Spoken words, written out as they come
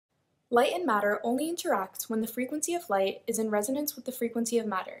Light and matter only interact when the frequency of light is in resonance with the frequency of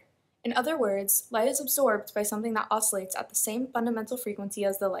matter. In other words, light is absorbed by something that oscillates at the same fundamental frequency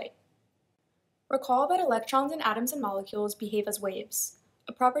as the light. Recall that electrons in atoms and molecules behave as waves,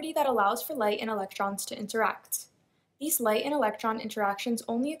 a property that allows for light and electrons to interact. These light and electron interactions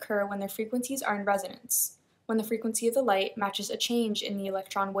only occur when their frequencies are in resonance, when the frequency of the light matches a change in the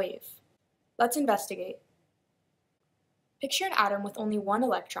electron wave. Let's investigate. Picture an atom with only one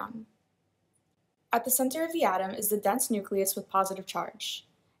electron. At the center of the atom is the dense nucleus with positive charge,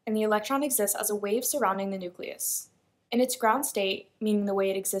 and the electron exists as a wave surrounding the nucleus. In its ground state, meaning the way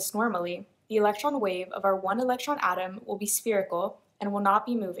it exists normally, the electron wave of our one-electron atom will be spherical and will not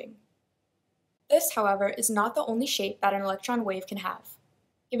be moving. This, however, is not the only shape that an electron wave can have.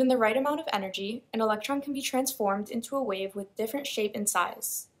 Given the right amount of energy, an electron can be transformed into a wave with different shape and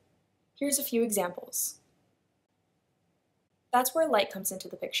size. Here's a few examples. That's where light comes into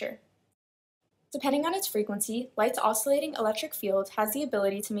the picture. Depending on its frequency, light's oscillating electric field has the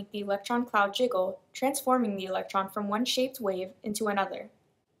ability to make the electron cloud jiggle, transforming the electron from one shaped wave into another.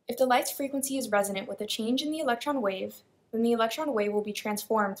 If the light's frequency is resonant with a change in the electron wave, then the electron wave will be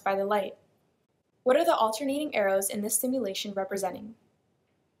transformed by the light. What are the alternating arrows in this simulation representing?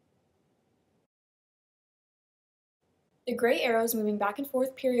 The gray arrows moving back and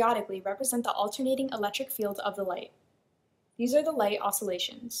forth periodically represent the alternating electric field of the light. These are the light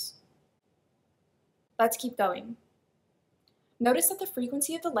oscillations. Let's keep going. Notice that the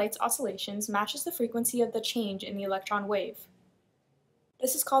frequency of the light's oscillations matches the frequency of the change in the electron wave.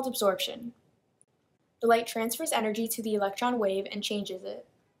 This is called absorption. The light transfers energy to the electron wave and changes it.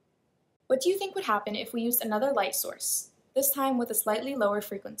 What do you think would happen if we used another light source, this time with a slightly lower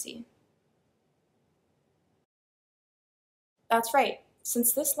frequency? That's right.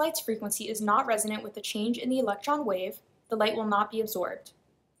 Since this light's frequency is not resonant with the change in the electron wave, the light will not be absorbed.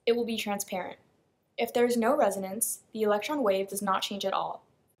 It will be transparent. If there is no resonance, the electron wave does not change at all.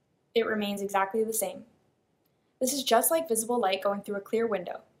 It remains exactly the same. This is just like visible light going through a clear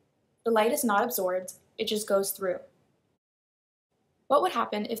window. The light is not absorbed, it just goes through. What would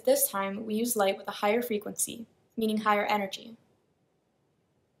happen if this time we use light with a higher frequency, meaning higher energy?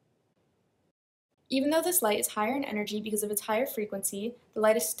 Even though this light is higher in energy because of its higher frequency, the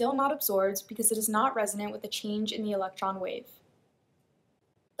light is still not absorbed because it is not resonant with the change in the electron wave.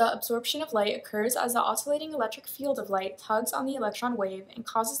 The absorption of light occurs as the oscillating electric field of light tugs on the electron wave and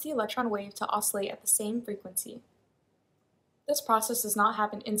causes the electron wave to oscillate at the same frequency. This process does not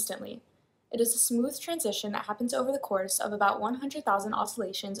happen instantly. It is a smooth transition that happens over the course of about 100,000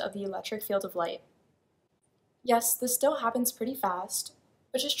 oscillations of the electric field of light. Yes, this still happens pretty fast,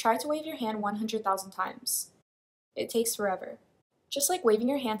 but just try to wave your hand 100,000 times. It takes forever. Just like waving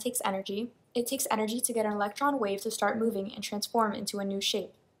your hand takes energy, it takes energy to get an electron wave to start moving and transform into a new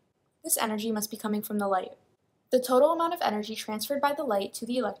shape. This energy must be coming from the light. The total amount of energy transferred by the light to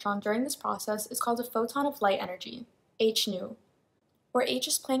the electron during this process is called a photon of light energy, hν, where h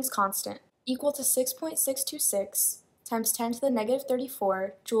is Planck's constant, equal to 6.626 times 10 to the negative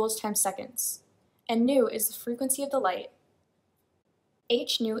 34 joules times seconds, and nu is the frequency of the light.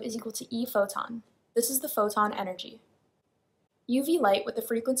 hν is equal to E photon. This is the photon energy. UV light with a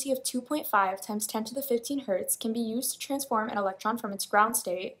frequency of 2.5 times 10 to the 15 Hz can be used to transform an electron from its ground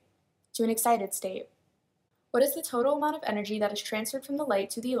state to an excited state. What is the total amount of energy that is transferred from the light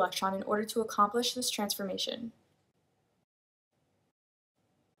to the electron in order to accomplish this transformation?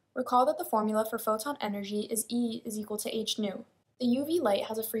 Recall that the formula for photon energy is E is equal to hν. The UV light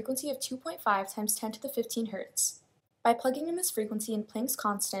has a frequency of 2.5 times 10 to the 15 Hz. By plugging in this frequency in Planck's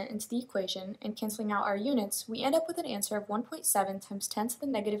constant into the equation and canceling out our units, we end up with an answer of 1.7 times 10 to the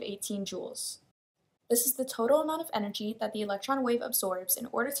negative 18 joules. This is the total amount of energy that the electron wave absorbs in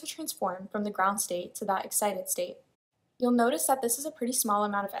order to transform from the ground state to that excited state. You'll notice that this is a pretty small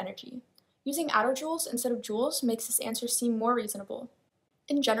amount of energy. Using attojoules instead of joules makes this answer seem more reasonable.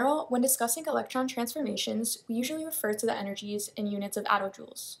 In general, when discussing electron transformations, we usually refer to the energies in units of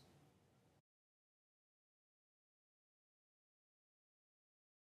attojoules.